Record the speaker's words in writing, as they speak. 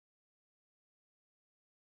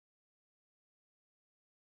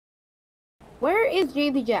Where is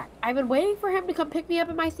JV Jack? I've been waiting for him to come pick me up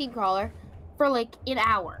in my steam crawler for like an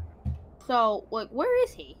hour. So, like, where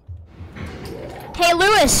is he? Hey,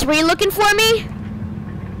 Lewis, were you looking for me?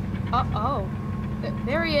 Uh-oh.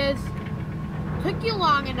 There he is. Took you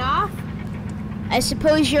long enough. I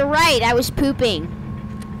suppose you're right. I was pooping.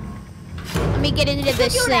 Let me get into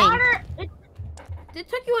this thing. It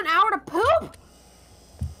took you an hour to poop?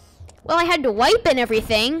 Well, I had to wipe and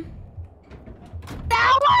everything. An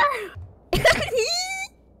hour?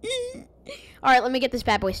 Alright, let me get this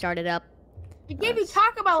bad boy started up. You gave me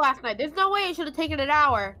Taco Bell last night. There's no way it should have taken an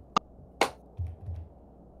hour.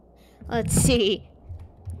 Let's see.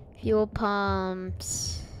 Fuel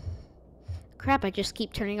pumps. Crap, I just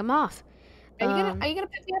keep turning them off. Are you gonna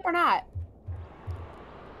pick me up or not?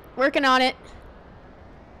 Working on it.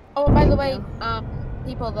 Oh, by the way,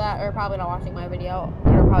 people that are probably not watching my video,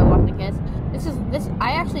 that are probably watching this,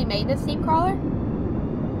 I actually made this steam crawler.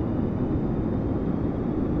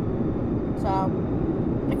 So,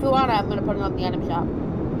 if you want, I'm gonna put it on the item shop.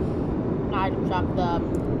 Not item shop, the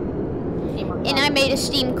steamer. And I made a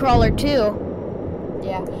steam crawler too.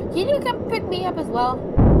 Yeah. Can you come pick me up as well?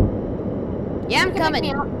 Yeah, I'm coming.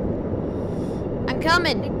 I'm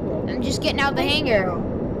coming. I'm just getting out of the hangar.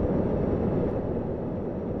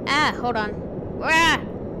 Ah, hold on. Ah!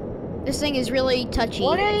 This thing is really touchy.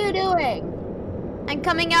 What are you doing? I'm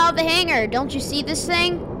coming out of the hangar. Don't you see this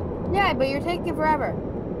thing? Yeah, but you're taking forever.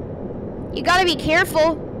 You gotta be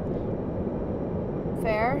careful.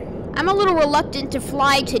 Fair. I'm a little reluctant to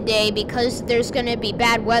fly today because there's gonna be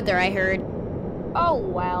bad weather, I heard. Oh,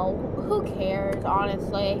 well. Who cares,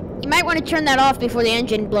 honestly? You might want to turn that off before the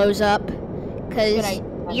engine blows up. Because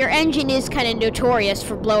your engine is kind of notorious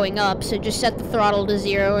for blowing up, so just set the throttle to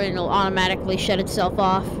 0 and it'll automatically shut itself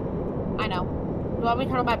off. I know. Do you want me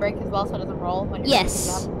to turn on my brake as well so it doesn't roll? When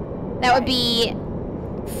yes. That would be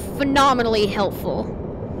phenomenally helpful.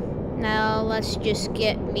 Now, let's just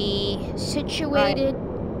get me situated.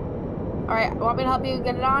 Alright, want me to help you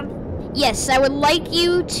get it on? Yes, I would like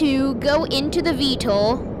you to go into the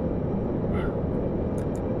VTOL.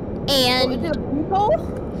 And... Into the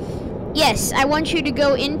VTOL? Yes, I want you to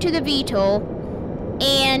go into the VTOL.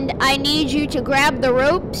 And I need you to grab the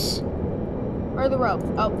ropes. Where are the ropes?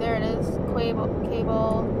 Oh, there it is. Cable. Okay.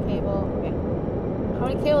 How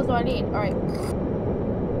many cables do I need? Alright.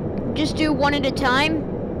 Just do one at a time.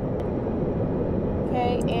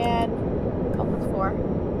 Okay, and... Oh, that's 4.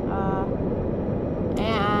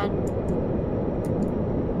 And...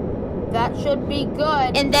 That should be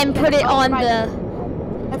good. And then put it on the...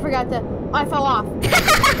 I forgot to... I fell off.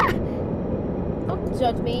 Don't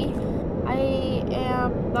judge me. I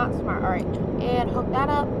am not smart. Alright. And hook that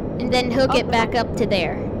up. And then hook it back up to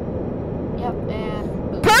there. Yep,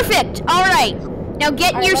 and... Perfect! Alright. Now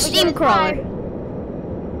get in your steam crawler.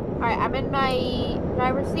 Alright, I'm in my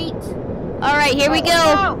driver's seat. Alright, here we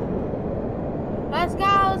go. Let's go!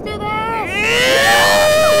 Let's do this!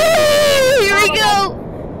 Here we go!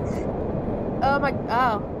 Oh my...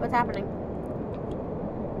 Oh, what's happening?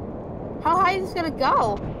 How high is this gonna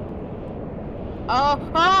go? Oh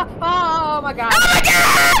my god! Oh my god!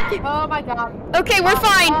 Oh my god! Okay, we're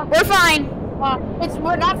fine. We're fine.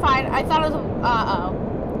 We're not fine. I thought it was.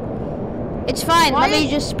 It's fine. Let me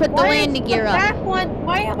just put the landing gear up. Why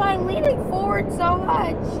am I leaning forward so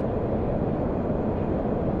much?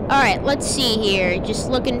 All right, let's see here. Just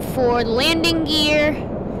looking for the landing gear.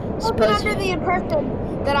 I was under the impression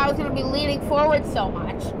that I was gonna be leaning forward so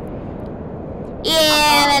much.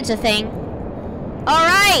 Yeah, that's a thing. All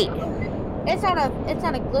right. It's not a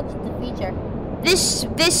glitch, it's a feature. This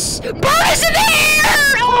ball is in the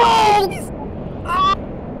air! Oh!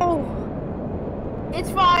 Oh! It's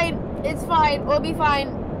fine. It's fine. We'll be fine.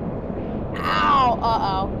 Ow!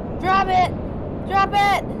 Uh-oh. Drop it! Drop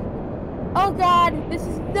it! Oh god, this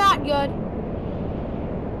is not good.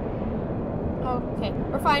 Okay,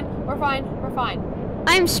 we're fine. We're fine. We're fine.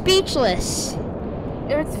 I'm speechless.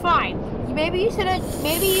 It's fine. Maybe you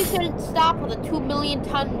shouldn't stop with a 2 million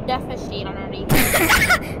ton death machine underneath.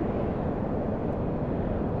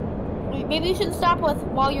 Maybe you shouldn't stop with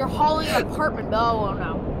while you're hauling an apartment. Oh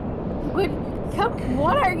no.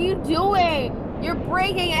 What are you doing? You're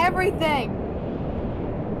breaking everything.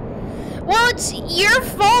 Well, it's your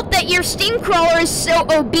fault that your steam crawler is so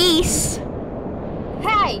obese.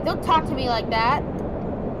 Hey, don't talk to me like that.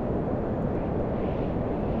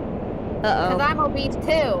 Uh-oh. Because I'm obese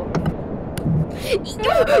too.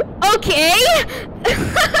 Okay.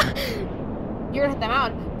 You're gonna hit the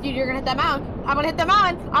mountain. Dude, you're gonna hit that mountain. I'm gonna hit the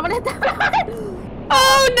mountain. I'm gonna hit the mountain.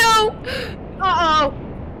 Oh no. Uh-oh.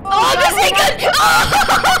 Oh, this ain't good.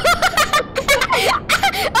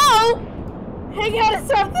 Oh. Hang on to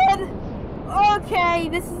something. Oh.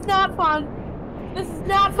 This is not fun. This is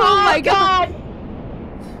not fun. Oh my God.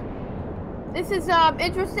 This is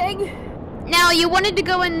interesting. Now you wanted to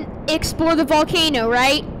go and explore the volcano,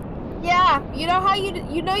 right? Yeah. You know how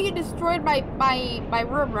you destroyed my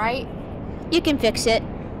room, right? You can fix it.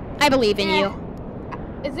 I believe in you.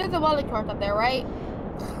 Is there the welding torch up there, right?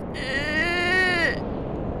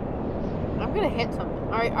 I'm gonna hit something.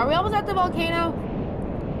 Alright, are we almost at the volcano?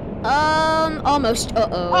 Almost.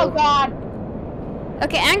 Oh God.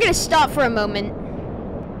 Okay, I'm gonna stop for a moment.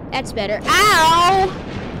 That's better. Ow!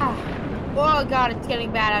 Oh God, it's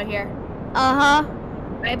getting bad out here. Uh-huh.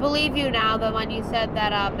 I believe you now, though, when you said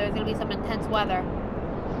that there's gonna be some intense weather.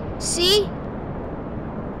 See?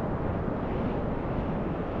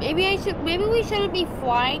 Maybe we shouldn't be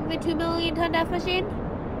flying the 2 million ton death machine.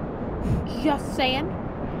 Just saying.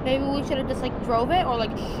 Maybe we should have just like drove it or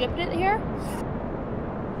like shipped it here.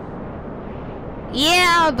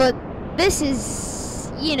 Yeah, but this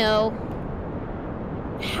is, you know.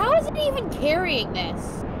 How is it even carrying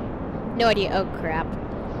this? No idea. Oh crap.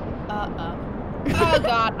 Uh-oh. Oh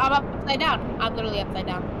God, I'm upside down. I'm literally upside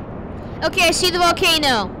down. Okay, I see the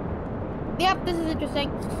volcano. Yep, this is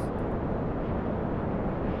interesting.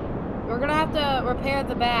 We're gonna have to repair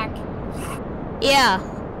the back. Yeah.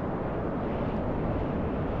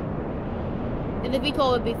 And the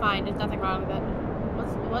VTOL would be fine. There's nothing wrong with it.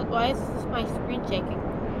 Why is my screen shaking?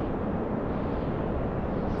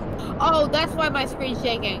 Oh, that's why my screen's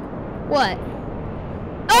shaking. What?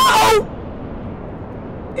 Oh!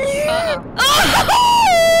 Oh!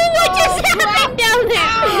 What just happened down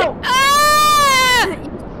there? Ah! You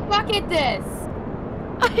suck at this.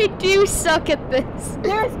 I do suck at this.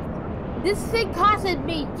 This thing costed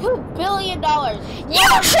me $2 billion.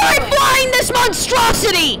 You try flying this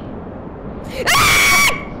monstrosity! Ah!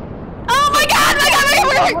 Oh my God! My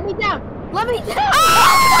God! Let me down! Let me down!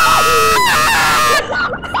 Ah!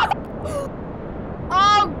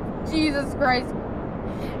 Oh, Jesus Christ!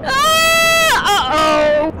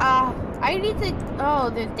 Uh-oh! I need to. Oh,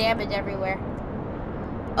 there's damage everywhere.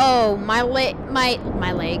 Oh, my leg. My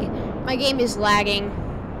game is lagging.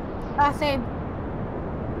 Same.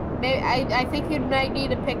 Maybe I think you might need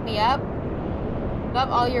to pick me up. Not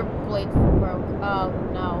all your blades broke. Oh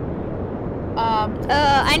no.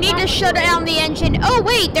 I need to shut down the engine. Oh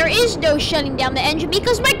wait, there is no shutting down the engine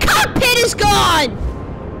because my cockpit is gone.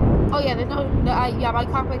 Oh yeah, there's no. Yeah, my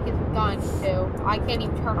cockpit is gone too. I can't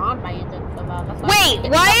even turn on my engine. So that's wait,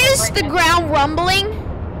 why is the ground rumbling?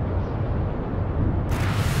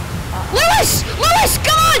 Lewis! Lewis,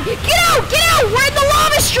 come on! Get out! Get out! We're in the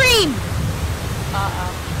lava stream!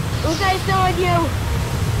 Who's nice knowing you?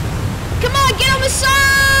 Come on, get on the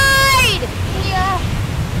side! Yeah.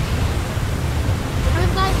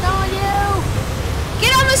 Who's nice knowing you?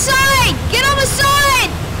 Get on the side! Get on the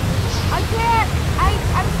side! I can't.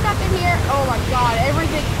 I'm stuck in here. Oh my God,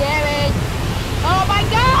 everything's damaged. Oh my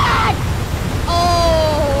God!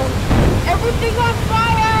 Oh! Everything's on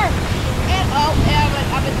fire! And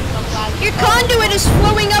I'm in so glad. Your conduit is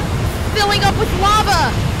filling up with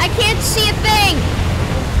lava. I can't see a thing.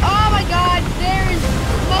 Oh my God, there is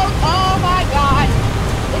smoke. Oh my God.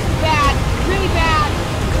 This is bad. Really bad.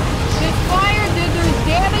 There's fire. There's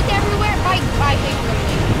damage everywhere. My thing's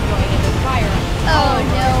really destroyed. There's fire. Oh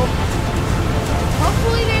no.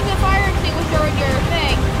 Hopefully there's a fire extinguisher in your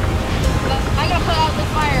thing. I gotta put out this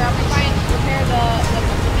fire. I'm gonna try and repair the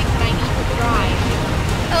thing that I need to drive.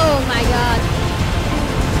 Oh my God.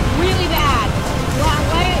 Really bad.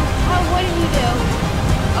 What did you do?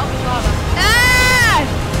 Oh, there's lava. Ah!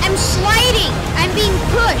 I'm sliding. I'm being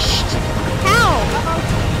pushed. How? Oh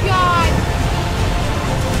God.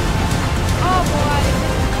 Oh boy, this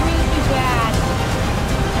is really bad.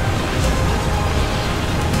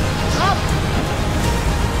 Oh.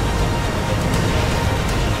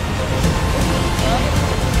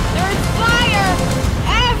 There's fire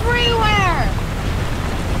everywhere.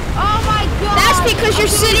 Oh my God. That's because you're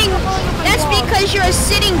sitting. That's because you're a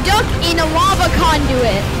sitting duck in a lava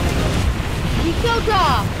conduit. You so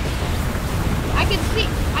dumb. I can see.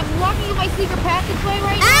 I'm walking in my secret passageway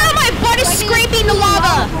right now. Ow! My butt is scraping the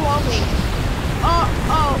lava.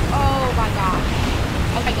 Oh my God.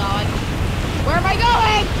 Where am I going? Where am I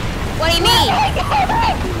going? What do you mean?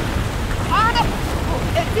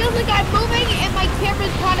 It feels like I'm moving and my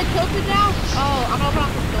camera's kind of tilted now. Oh, I'm gonna open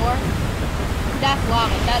up the door. That's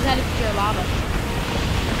lava. That is pure lava.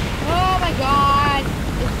 Oh my God.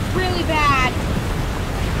 It's really bad.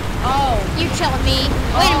 Oh. You're telling me.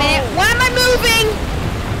 Wait a minute. Why am I moving?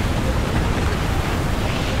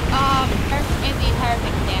 And the entire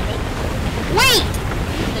thing's damaged. Wait!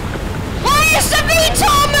 Why is the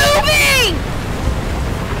VTOL moving?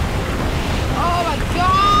 Oh my God.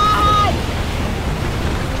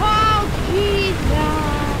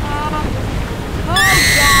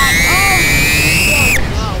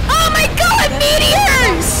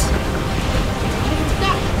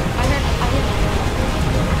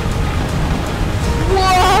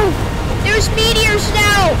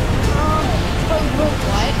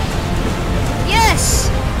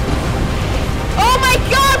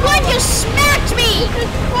 This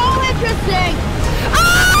is so interesting.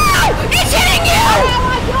 Oh! It's hitting you! Oh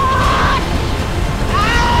my god!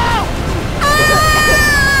 Ow! Oh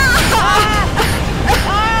god! Oh,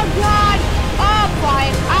 I'm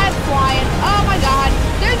flying. I'm flying. Oh my god!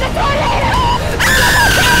 There's a tornado! Oh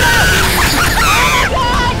my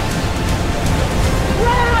god!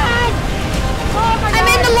 Run! Oh my god! I'm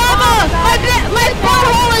in the lava! My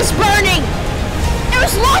butthole is burning!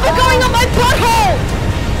 There's lava going on my butthole!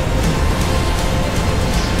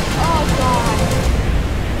 Oh god.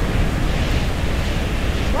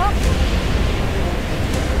 Well,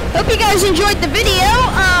 hope you guys enjoyed the video.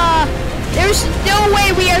 There's no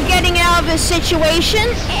way we are getting out of this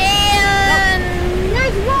situation, and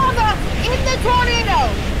there's lava in the tornado!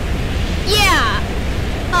 yeah.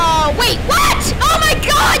 Wait, what? Oh my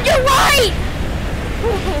god, you're right!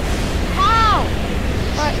 How?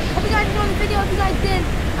 Alright, hope you guys enjoyed the video. If you guys did,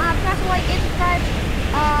 smash a like and subscribe.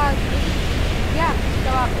 Yeah,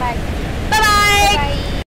 so bye. Bye-bye! Bye.